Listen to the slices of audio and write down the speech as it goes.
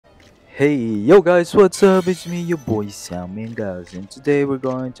Hey yo guys, what's up? It's me, your boy Xiaomin guys, and today we're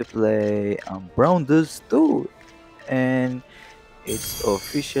going to play BrownDust 2, and it's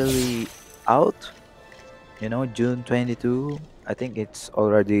officially out. June 22. I think it's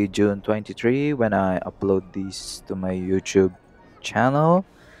already June 23 when I upload this to my YouTube channel.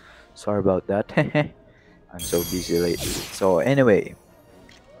 Sorry about that. I'm so busy lately. So anyway,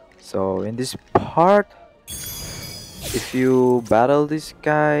 in this part, if you battle this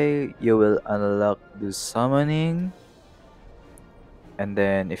guy, you will unlock the summoning. And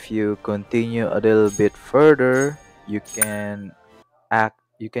then if you continue a little bit further, you can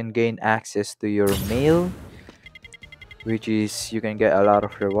gain access to your mail, which is you can get a lot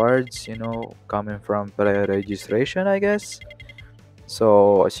of rewards, coming from player registration, I guess.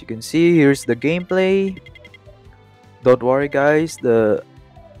 So as you can see, here's the gameplay. Don't worry guys, the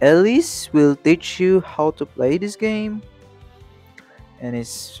Elise will teach you how to play this game, and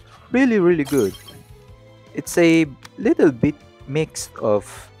it's really good. It's a little bit mixed of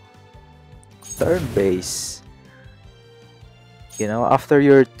turn-based. After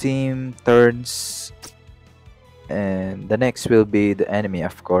your team turns, and the next will be the enemy,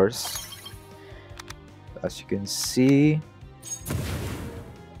 of course. As you can see,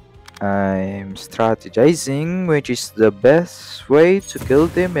 I'm strategizing which is the best way to kill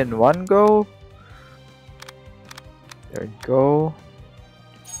them in one go. There you go.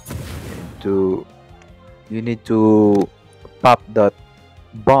 You need to pop that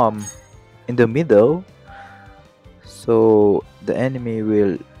bomb in the middle so the enemy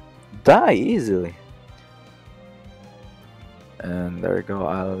will die easily. And there you go.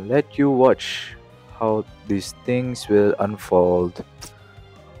 I'll let you watch how these things will unfold.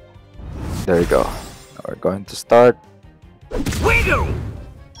 There you go. Now we're going to start. There you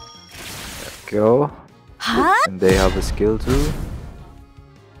go. And they have a skill too.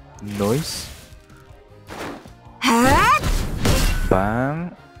 Noise.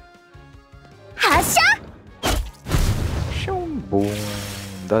 Bang. Shoom, boom.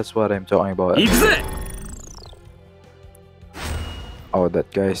 That's what I'm talking about. Oh,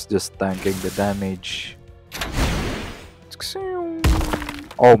 that guy's just tanking the damage.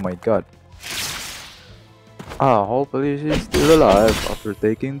 Oh my god. Hopefully she's still alive after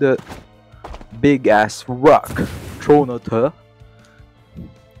taking that big ass rock thrown at her.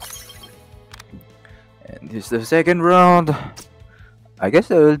 And this is the second round. I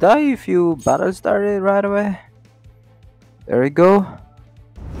guess I will die if you battle started right away. There we go.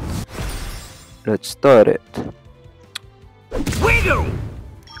 Let's start it.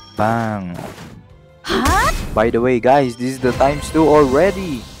 Bang. By the way guys, this is the ×2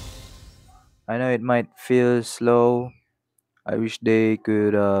 already. I know it might feel slow. I wish they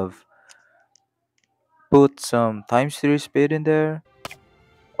could have put some ×3 speed in there.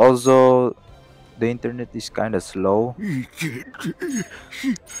 Also, the internet is kind of slow.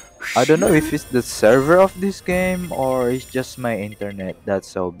 I don't know if it's the server of this game or it's just my internet that's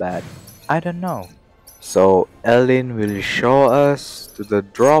so bad. I don't know. So Ellen will show us to the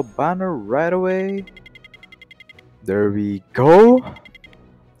draw banner right away. There we go.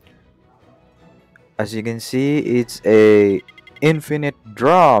 As you can see, it's a infinite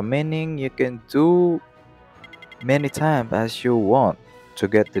draw, meaning you can do many times as you want to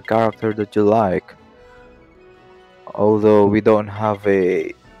get the character that you like. Although we don't have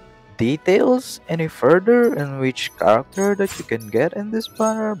a details any further in which character that you can get in this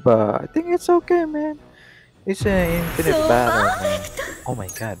banner, but I think it's okay, man. It's an infinite battle, man. Oh my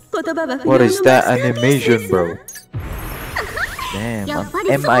god. What is that animation, bro? Damn,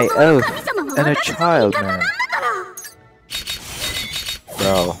 I'm MIL and a child, man.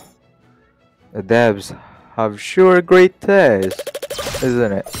 Bro, the devs have sure great taste,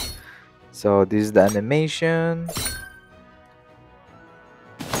 isn't it? So this is the animation.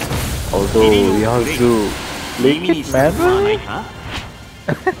 Although you have to link it manually.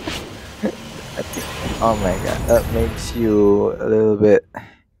 Oh my god, that makes you a little bit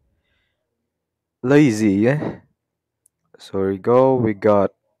lazy, yeah? So here we go, we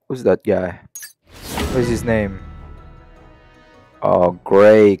got, who's that guy? What's his name? Oh,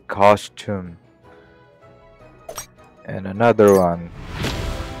 gray costume. And another one.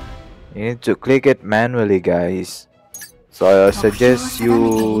 You need to click it manually, guys. So I suggest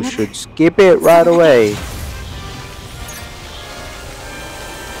you should skip it right away.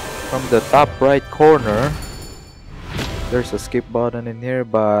 From the top right corner, there's a skip button in here,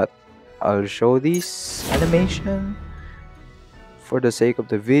 but I'll show this animation for the sake of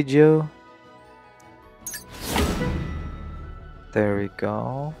the video. There we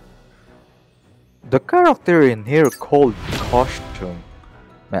go. The character in here called Costume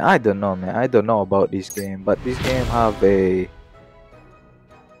Man, I don't know, man. I don't know about this game, but this game have a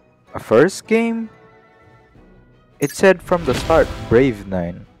first game. It said from the start Brave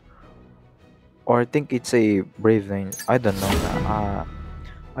 9, or I think it's a Brave 9. I don't know, man.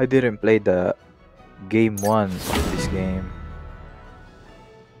 I didn't play the game 1 of this game.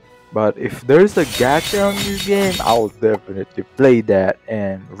 But if there's a gacha on this game, I'll definitely play that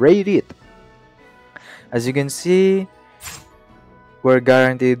and rate it. As you can see, we're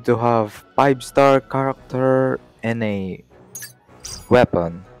guaranteed to have 5-star character and a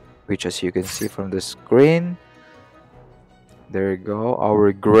weapon, which as you can see from the screen, there you go,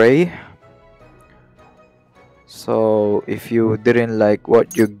 our gray. So if you didn't like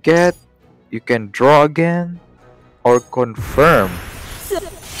what you get, you can draw again or confirm.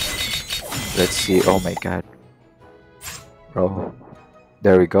 Let's see. Oh my god, bro,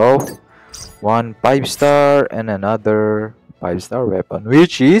 there we go. One 5-star and another 5-star weapon,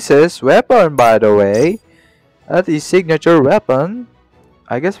 which is his weapon, by the way. That is signature weapon.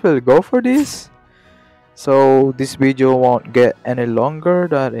 I guess we'll go for this. So this video won't get any longer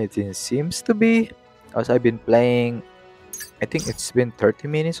than it seems to be, as I've been playing. I think it's been 30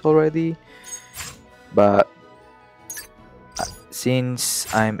 minutes already, but since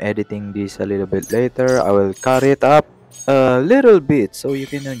I'm editing this a little bit later, I will cut it up a little bit so you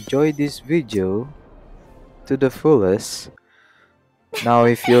can enjoy this video to the fullest. Now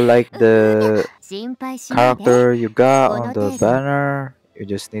if you like the character you got on the banner, you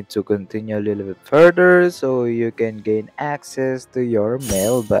just need to continue a little bit further so you can gain access to your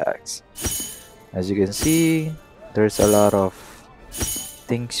mailbox. As you can see, there's a lot of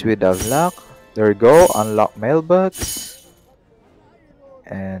things with unlock. There you go, unlock mailbox,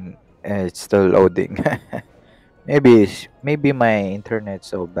 and it's still loading. maybe my internet's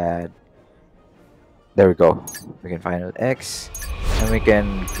so bad. There we go. We can find out X, and we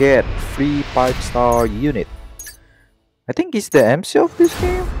can get free 5-star unit. I think he's the MC of this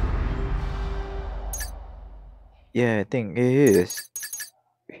game. Yeah, I think he is.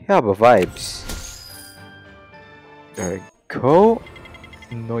 We have a vibes. There we go.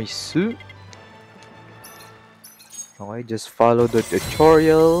 Nice. Okay, just follow the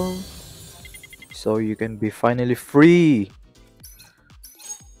tutorial so you can be finally free.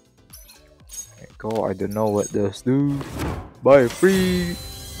 There you go. I don't know what those do. Buy free.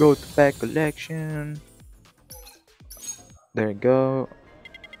 Go to pack collection. There you go.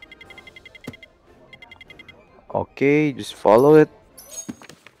 Okay, just follow it.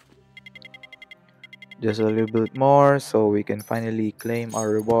 Just a little bit more so we can finally claim our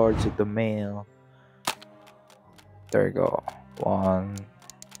rewards at the mail. There you go. 1,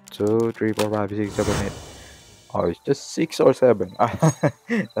 2, 3, 4, 5, 6, 7, 8. Oh, it's just 6 or 7.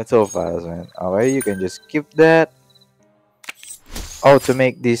 That's so fast, man. Okay, you can just skip that. Oh, to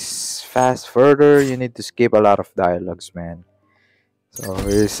make this fast further, you need to skip a lot of dialogues, man. So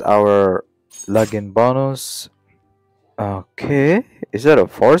here's our login bonus. Okay, is that a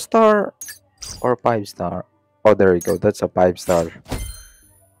 4-star or 5-star? Oh, there you go. That's a 5-star.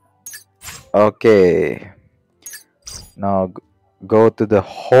 Okay. Now go to the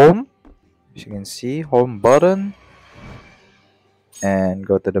home. As you can see, home button. And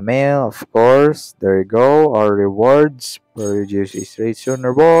go to the mail, of course. There you go. Our rewards per registration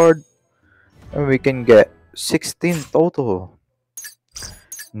reward. And we can get 16 total.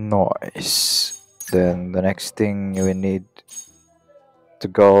 Nice. Then the next thing we need to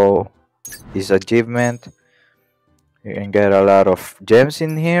go is achievement. You can get a lot of gems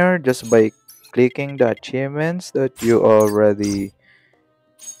in here just by clicking the achievements that you already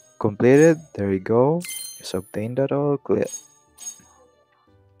completed. There you go. Just obtain that all. Click.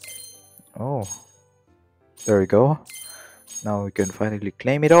 Oh, there we go. Now we can finally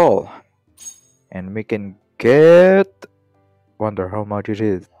claim it all, and we can get. Wonder how much it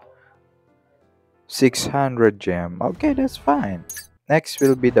is. 600 gem. Okay, that's fine. Next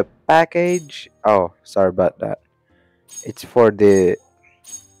will be the package. Oh, sorry about that. It's for the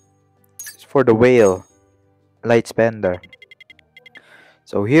whale light spender.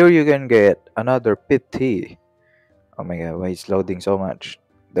 So here you can get another 50. Oh my god, why it's loading so much?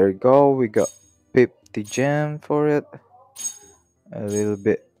 There you go. We got 50 gem for it. A little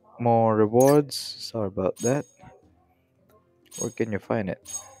bit more rewards. Sorry about that. Where can you find it?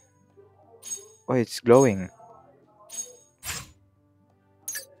 Oh, it's glowing.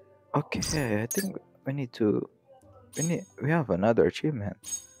 Okay, I think we need to. We have another achievement.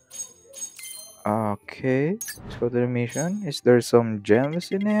 Okay, let's go to the mission. Is there some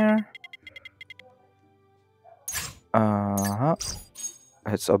gems in here?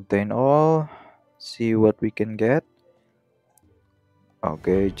 Let's obtain all. See what we can get.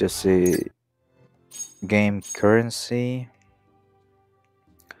 Okay, just say game currency.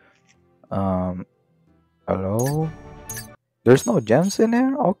 Um, hello. There's no gems in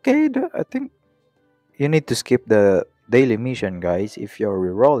here. Okay, I think you need to skip the daily mission, guys, if you're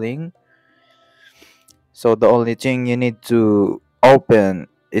rerolling. So the only thing you need to open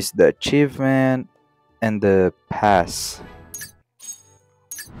is the achievement and the pass.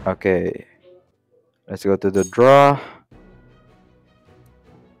 Okay, let's go to the draw.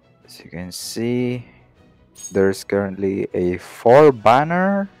 As you can see, there's currently a 4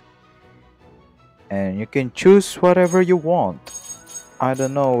 banner, and you can choose whatever you want. I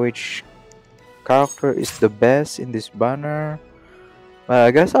don't know which character is the best in this banner. Well,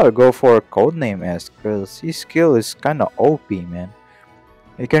 I guess I'll go for Codename S because his skill is kinda OP, man.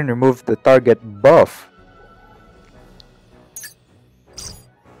 He can remove the target buff.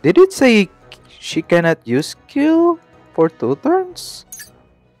 Did it say she cannot use skill for 2 turns?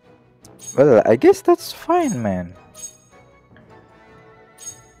 Well, I guess that's fine, man.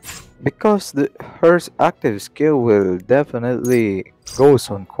 Because her active skill will definitely goes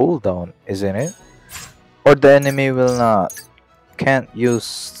on cooldown, isn't it? Or the enemy will not can't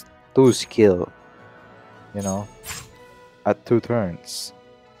use 2 skill, you know, at 2 turns.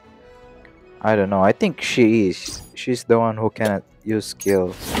 I don't know. I think she is. She's the one who cannot use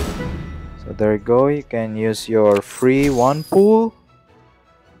skill. So there you go. You can use your free 1 pool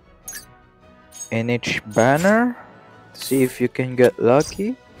in each banner. See if you can get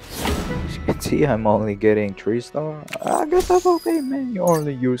lucky. As you can see, I'm only getting 3 star. I guess that's okay, man. You're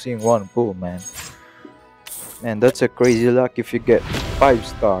only using 1 pool, man. Man, that's a crazy luck if you get 5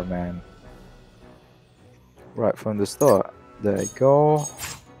 star, man. Right from the start. There you go.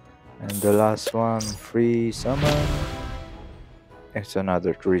 And the last one, free summon. It's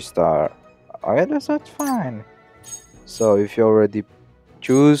another 3 star. I guess that's fine. So if you already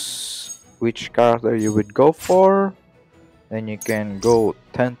choose which character you would go for, then you can go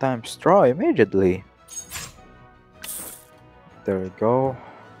 10 times draw immediately. There we go.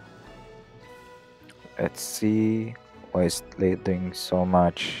 Let's see. Why is it loading so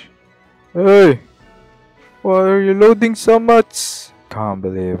much? Hey! Why are you loading so much? Can't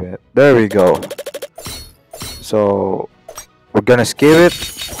believe it. There we go. So we're gonna skip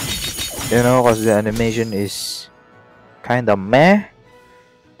it, you know, because the animation is kinda meh.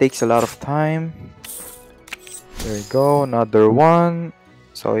 Takes a lot of time. There we go, another one.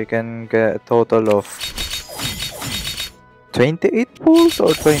 So you can get a total of 28 pulls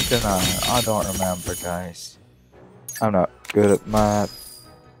or 29. I don't remember, guys. I'm not good at math.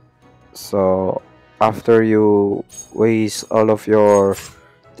 So after you waste all of your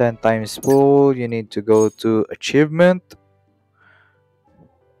 10 times pull, you need to go to achievement,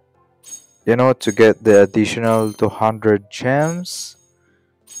 you know, to get the additional 200 gems.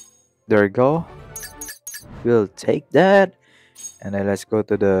 There you go. We'll take that. And then let's go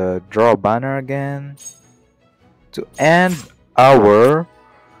to the draw banner again to end our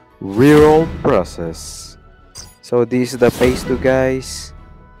reroll process. So this is the phase 2, guys.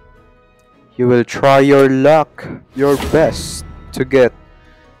 You will try your luck, your best to get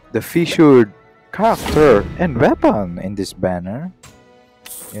the featured character and weapon in this banner.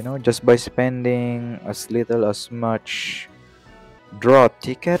 You know, just by spending as little as much draw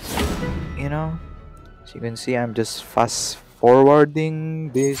ticket, you know. As you can see, I'm just fast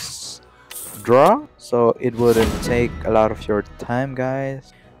forwarding this draw, so it wouldn't take a lot of your time,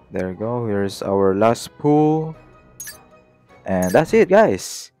 guys. There you go. Here's our last pool, and that's it,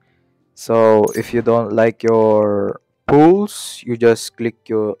 guys. So if you don't like your pools, you just click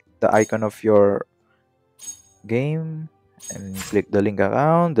the icon of your game and click the link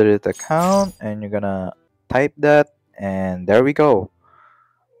account, delete account, and you're gonna type that, and there we go.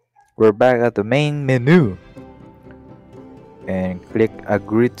 We're back at the main menu, and click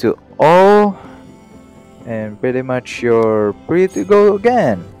agree to all, and pretty much you're free to go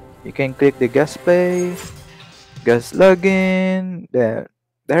again. You can click the guest play, guest login.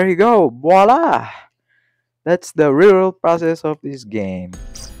 There you go. Voila! That's the real process of this game.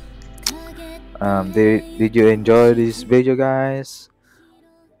 Did you enjoy this video, guys?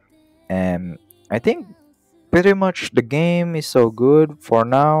 And I think pretty much the game is so good for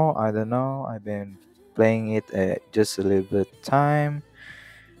now. I don't know. I've been playing it just a little bit time.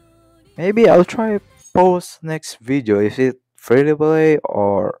 Maybe I'll try post next video if it's free to play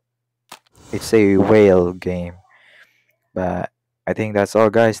or it's a whale game. But I think that's all,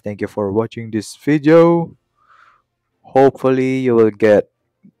 guys. Thank you for watching this video. Hopefully you will get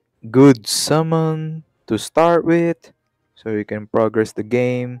good summon to start with so you can progress the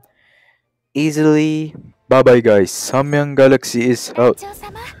game easily. Bye bye, guys. Samyang Galaxy is 団 out. 長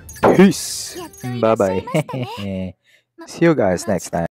様、 Peace. やっといら Bye っしゃい bye. ましたね。See you guys next 待ち time.